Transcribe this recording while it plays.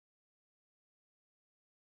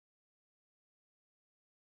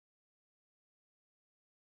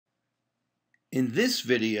In this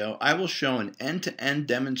video, I will show an end-to-end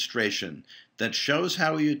demonstration that shows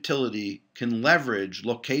how a utility can leverage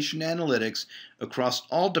location analytics across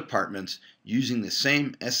all departments using the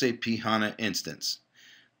same SAP HANA instance.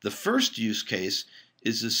 The first use case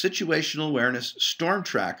is the Situational Awareness Storm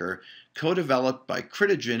Tracker co-developed by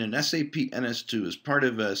Critigen and SAP NS2 as part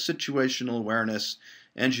of a situational awareness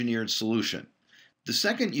engineered solution. The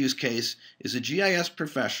second use case is a GIS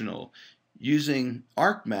professional using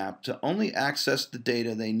ArcMap to only access the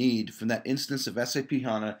data they need from that instance of SAP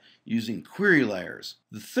HANA using query layers.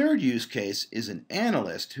 The third use case is an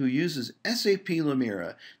analyst who uses SAP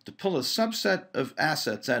Lumira to pull a subset of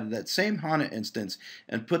assets out of that same HANA instance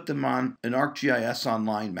and put them on an ArcGIS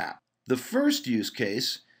Online map. The first use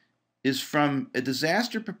case is from a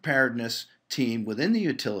disaster preparedness team within the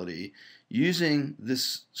utility using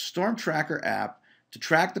this Storm Tracker app to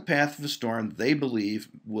track the path of a storm they believe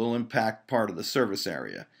will impact part of the service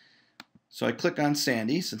area. So I click on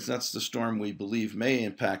Sandy, since that's the storm we believe may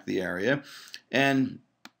impact the area, and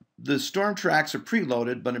the storm tracks are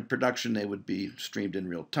preloaded, but in production they would be streamed in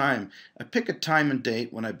real time. I pick a time and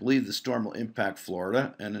date when I believe the storm will impact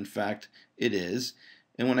Florida, and in fact it is.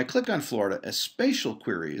 And when I click on Florida, a spatial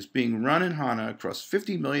query is being run in HANA across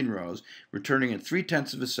 50 million rows, returning in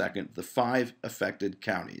 0.3 of a second the 5 affected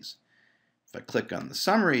counties. If I click on the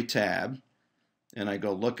Summary tab and I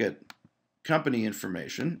go look at company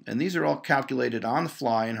information, and these are all calculated on the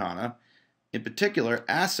fly in HANA, in particular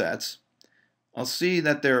assets, I'll see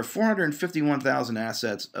that there are 451,000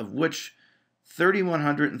 assets, of which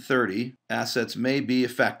 3,130 assets may be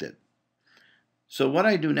affected. So what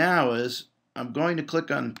I do now is I'm going to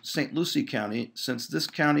click on St. Lucie County, since this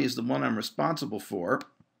county is the one I'm responsible for,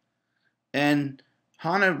 and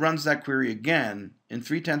HANA runs that query again in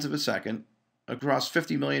 0.3 of a second across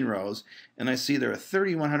 50 million rows, and I see there are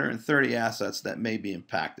 3,130 assets that may be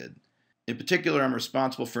impacted. In particular, I'm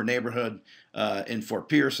responsible for a neighborhood in Fort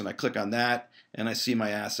Pierce, and I click on that, and I see my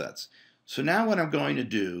assets. So now what I'm going to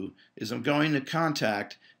do is I'm going to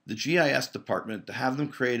contact the GIS department to have them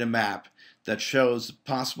create a map that shows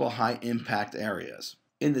possible high impact areas.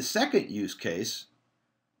 In the second use case,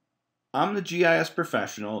 I'm the GIS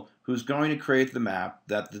professional who's going to create the map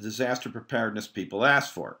that the disaster preparedness people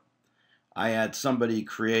asked for. I had somebody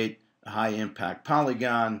create a high impact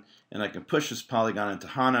polygon, and I can push this polygon into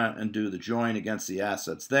HANA and do the join against the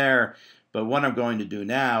assets there. But what I'm going to do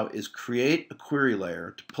now is create a query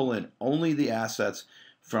layer to pull in only the assets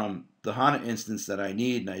from the HANA instance that I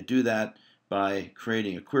need, and I do that by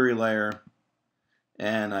creating a query layer,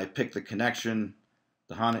 and I pick the connection,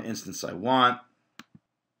 the HANA instance I want,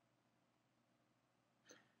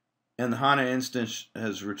 and the HANA instance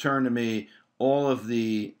has returned to me all of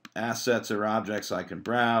the assets or objects I can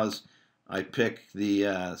browse. I pick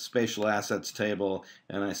the spatial assets table,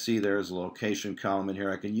 and I see there's a location column in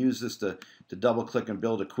here. I can use this to double click and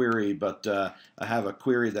build a query, but I have a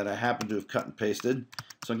query that I happen to have cut and pasted.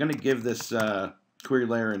 So I'm going to give this query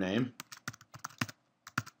layer a name.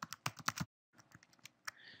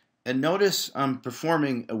 And notice I'm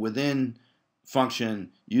performing a within function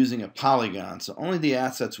using a polygon, so only the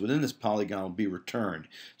assets within this polygon will be returned.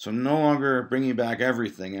 So I'm no longer bringing back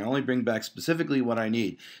everything. I only bring back specifically what I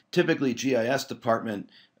need. Typically, GIS department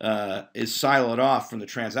is siloed off from the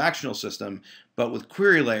transactional system, but with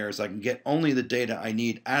query layers, I can get only the data I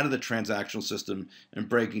need out of the transactional system and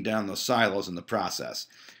breaking down those silos in the process.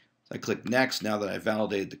 I click Next. Now that I've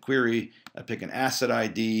validated the query, I pick an asset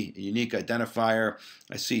ID, a unique identifier.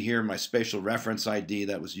 I see here my spatial reference ID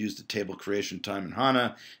that was used at table creation time in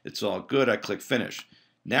HANA. It's all good. I click Finish.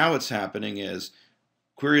 Now what's happening is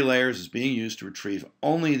query layers is being used to retrieve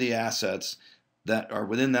only the assets that are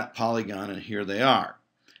within that polygon, and here they are.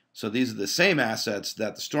 So these are the same assets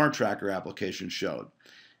that the Storm Tracker application showed.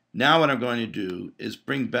 Now what I'm going to do is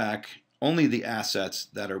bring back only the assets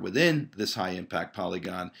that are within this high impact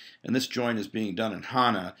polygon, and this join is being done in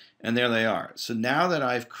HANA, and there they are. So now that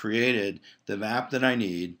I've created the map that I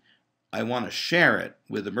need, I want to share it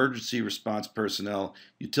with emergency response personnel,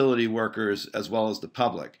 utility workers, as well as the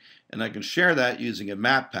public. And I can share that using a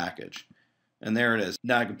map package. And there it is.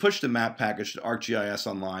 Now I can push the map package to ArcGIS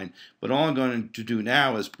Online, but all I'm going to do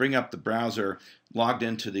now is bring up the browser logged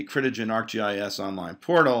into the Critigen ArcGIS Online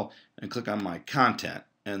portal and click on my content.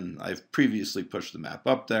 And I've previously pushed the map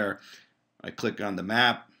up there. I click on the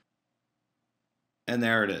map, and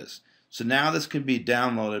there it is. So now this can be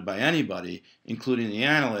downloaded by anybody, including the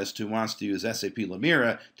analyst who wants to use SAP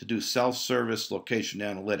Lumira to do self-service location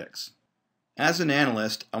analytics. As an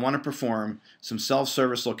analyst, I want to perform some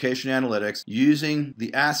self-service location analytics using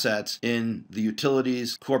the assets in the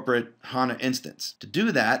utilities corporate HANA instance. To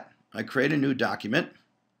do that, I create a new document.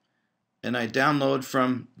 and I download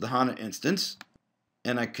from the HANA instance,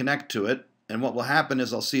 and I connect to it. And what will happen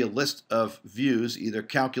is I'll see a list of views, either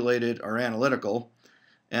calculated or analytical,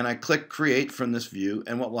 and I click Create from this view.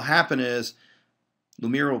 And what will happen is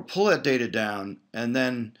Lumira will pull that data down and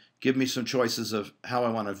then give me some choices of how I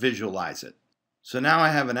want to visualize it. So now I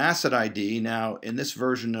have an asset ID. Now in this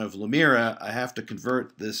version of Lumira, I have to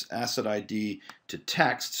convert this asset ID to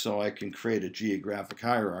text so I can create a geographic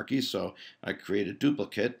hierarchy. So I create a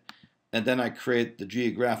duplicate, and then I create the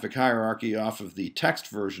geographic hierarchy off of the text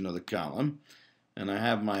version of the column. And I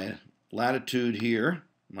have my latitude here,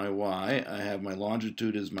 my Y. I have my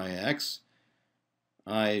longitude as my X.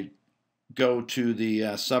 I go to the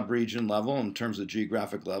subregion level in terms of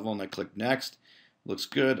geographic level, and I click Next. Looks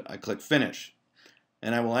good. I click Finish.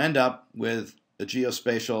 And I will end up with a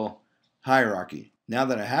geospatial hierarchy. Now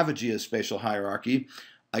that I have a geospatial hierarchy,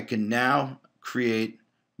 I can now create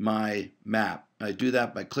my map. I do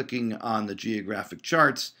that by clicking on the geographic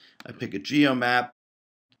charts. I pick a geomap.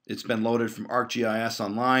 It's been loaded from ArcGIS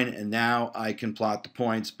Online, and now I can plot the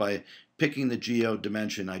points by picking the geo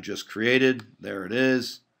dimension I just created. There it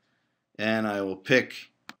is. And I will pick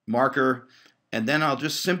marker, and then I'll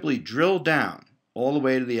just simply drill down all the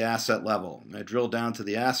way to the asset level. I drill down to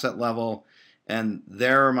the asset level, and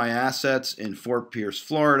there are my assets in Fort Pierce,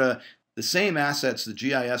 Florida. The same assets the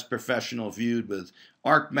GIS professional viewed with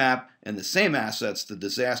ArcMap, and the same assets the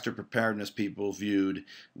disaster preparedness people viewed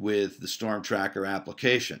with the Storm Tracker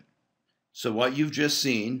application. So what you've just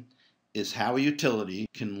seen is how a utility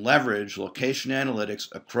can leverage location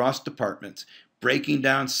analytics across departments, breaking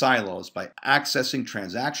down silos by accessing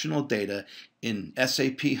transactional data in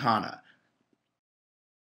SAP HANA.